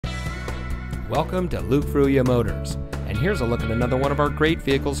Welcome to Luke Fruia Motors, and here's a look at another one of our great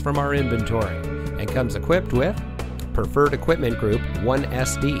vehicles from our inventory, and comes equipped with Preferred Equipment Group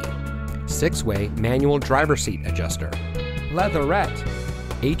 1SD, 6-way manual driver seat adjuster, leatherette,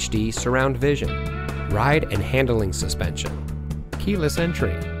 HD surround vision, ride and handling suspension, keyless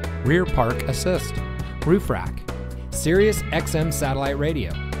entry, rear park assist, roof rack, Sirius XM satellite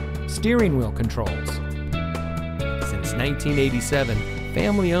radio, steering wheel controls. Since 1987,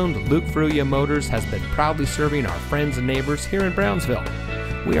 family-owned Luke Fruia Motors has been proudly serving our friends and neighbors here in Brownsville.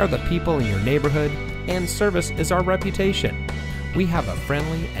 We are the people in your neighborhood, and service is our reputation. We have a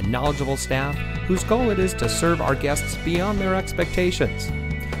friendly and knowledgeable staff whose goal it is to serve our guests beyond their expectations.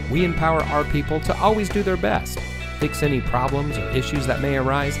 We empower our people to always do their best, fix any problems or issues that may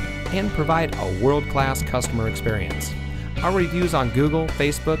arise, and provide a world-class customer experience. Our reviews on Google,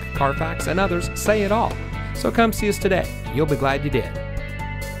 Facebook, Carfax, and others say it all. So come see us today. You'll be glad you did.